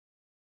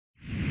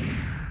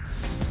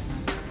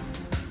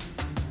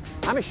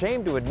I'm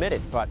ashamed to admit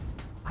it, but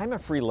I'm a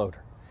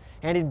freeloader.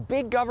 And in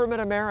big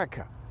government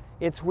America,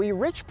 it's we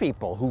rich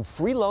people who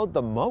freeload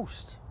the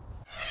most.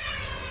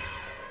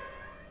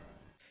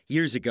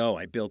 Years ago,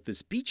 I built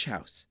this beach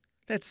house.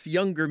 That's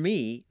younger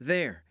me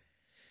there.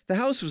 The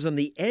house was on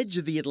the edge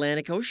of the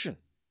Atlantic Ocean.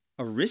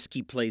 A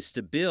risky place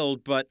to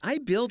build, but I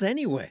built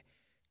anyway,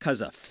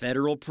 'cause a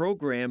federal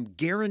program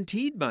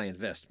guaranteed my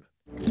investment.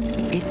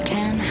 It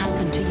can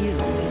happen to you.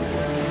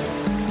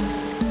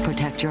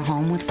 Protect your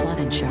home with flood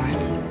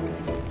insurance.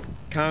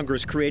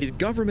 Congress created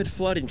government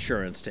flood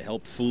insurance to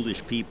help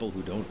foolish people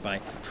who don't buy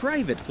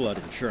private flood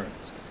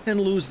insurance and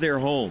lose their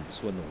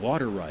homes when the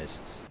water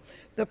rises.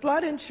 The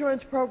flood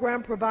insurance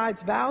program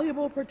provides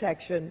valuable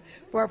protection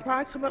for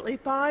approximately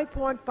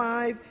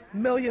 5.5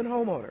 million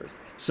homeowners.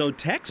 So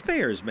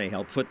taxpayers may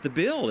help foot the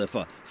bill if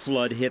a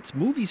flood hits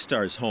movie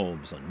stars'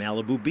 homes on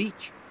Malibu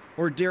Beach,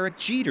 or Derek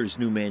Jeter's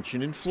new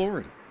mansion in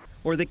Florida,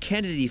 or the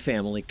Kennedy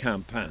family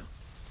compound.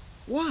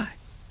 Why?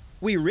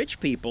 We rich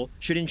people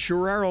should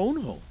insure our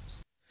own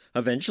homes.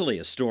 Eventually,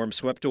 a storm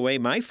swept away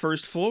my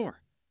first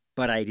floor,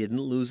 but I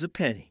didn't lose a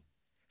penny.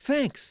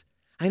 Thanks.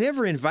 I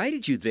never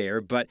invited you there,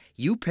 but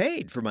you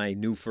paid for my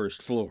new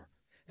first floor.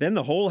 Then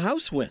the whole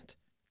house went.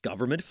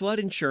 Government flood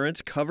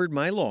insurance covered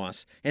my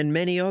loss and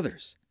many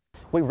others.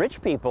 We rich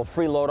people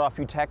freeload off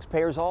you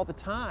taxpayers all the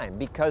time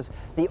because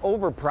the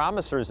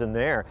overpromisers in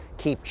there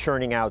keep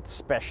churning out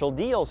special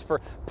deals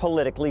for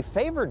politically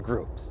favored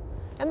groups.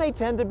 And they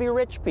tend to be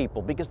rich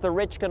people because the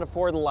rich can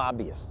afford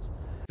lobbyists.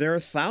 There are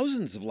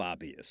thousands of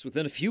lobbyists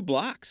within a few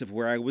blocks of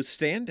where I was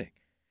standing.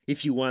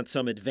 If you want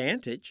some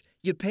advantage,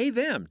 you pay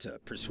them to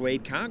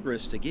persuade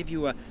Congress to give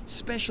you a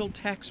special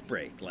tax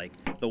break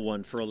like the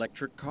one for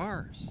electric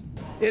cars.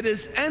 It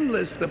is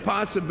endless the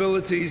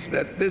possibilities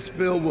that this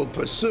bill will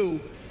pursue,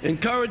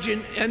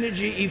 encouraging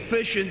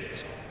energy-efficient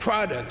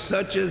products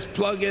such as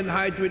plug-in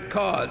hybrid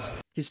cars.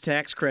 His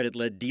tax credit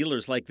led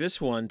dealers like this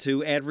one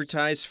to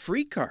advertise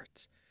free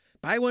carts.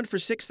 Buy one for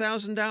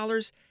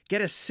 $6,000,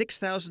 get a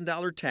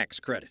 $6,000 tax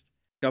credit.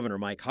 Governor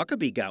Mike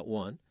Huckabee got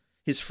one.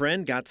 His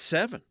friend got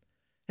 7.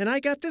 And I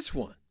got this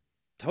one,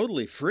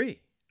 totally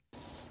free.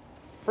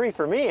 Free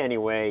for me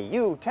anyway.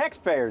 You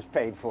taxpayers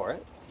paid for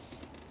it.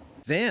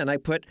 Then I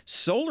put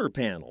solar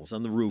panels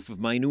on the roof of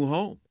my new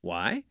home.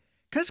 Why?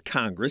 'Cause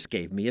Congress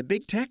gave me a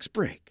big tax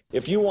break.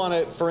 If you want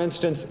to, for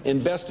instance,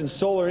 invest in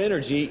solar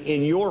energy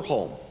in your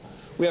home,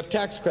 we have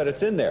tax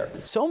credits in there.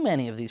 So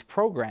many of these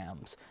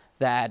programs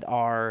that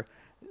are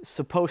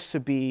supposed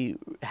to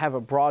have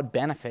a broad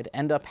benefit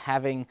end up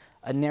having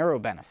a narrow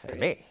benefit. To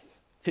me.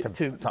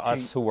 To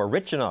us who are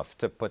rich enough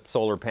to put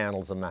solar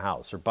panels in the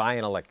house or buy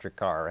an electric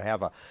car or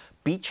have a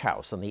beach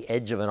house on the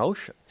edge of an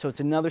ocean. So it's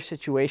another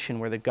situation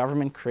where the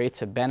government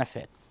creates a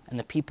benefit and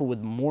the people with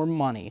more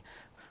money,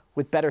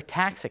 with better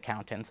tax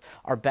accountants,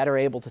 are better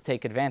able to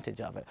take advantage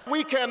of it.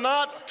 We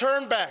cannot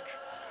turn back.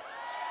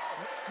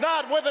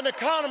 Not with an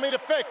economy to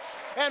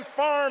fix and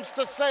farms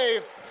to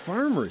save.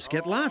 Farmers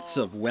get lots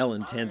of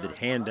well-intended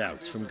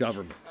handouts from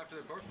government.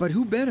 But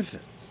who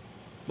benefits?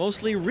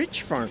 Mostly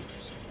rich farmers.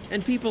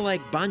 And people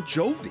like Bon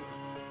Jovi,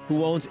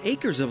 who owns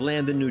acres of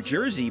land in New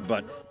Jersey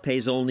but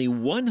pays only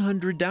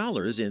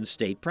 $100 in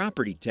state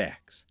property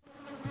tax.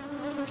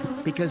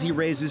 Because he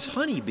raises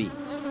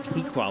honeybees,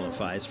 he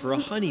qualifies for a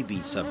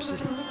honeybee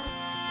subsidy.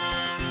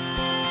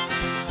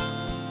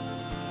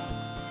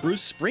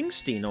 Bruce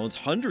Springsteen owns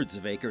hundreds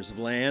of acres of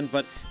land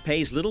but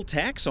pays little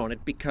tax on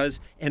it because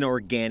an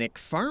organic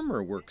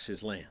farmer works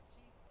his land.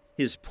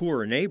 His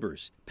poorer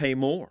neighbors pay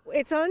more.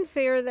 It's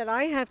unfair that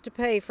I have to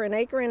pay for an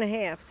acre and a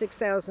half,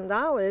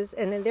 $6,000,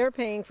 and then they're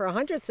paying for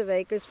hundreds of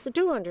acres for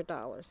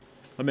 $200.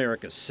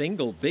 America's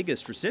single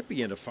biggest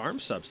recipient of farm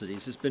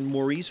subsidies has been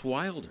Maurice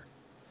Wilder.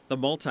 The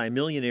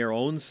multimillionaire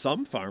owns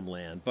some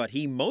farmland, but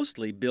he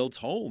mostly builds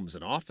homes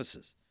and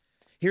offices.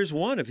 Here's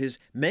one of his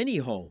many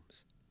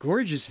homes.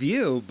 Gorgeous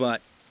view,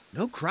 but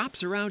no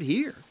crops around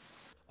here.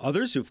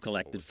 Others who've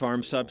collected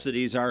farm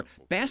subsidies are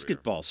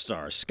basketball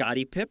star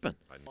Scottie Pippen,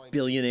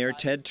 billionaire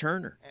Ted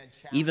Turner,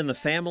 even the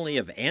family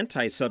of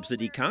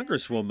anti-subsidy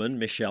Congresswoman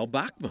Michelle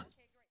Bachmann.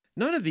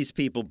 None of these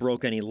people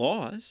broke any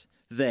laws.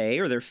 They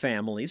or their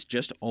families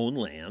just own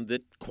land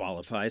that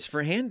qualifies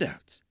for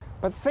handouts.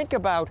 But think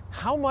about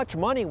how much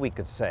money we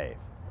could save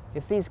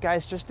if these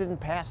guys just didn't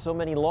pass so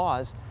many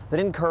laws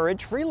that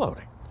encourage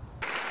freeloading.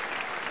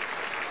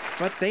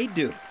 But they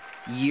do,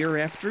 year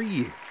after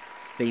year.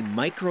 They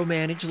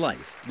micromanage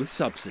life with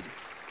subsidies.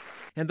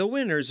 And the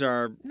winners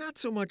are not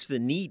so much the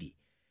needy,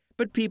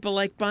 but people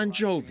like Bon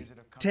Jovi,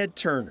 Ted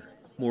Turner,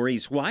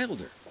 Maurice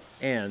Wilder,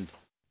 and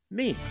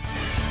me.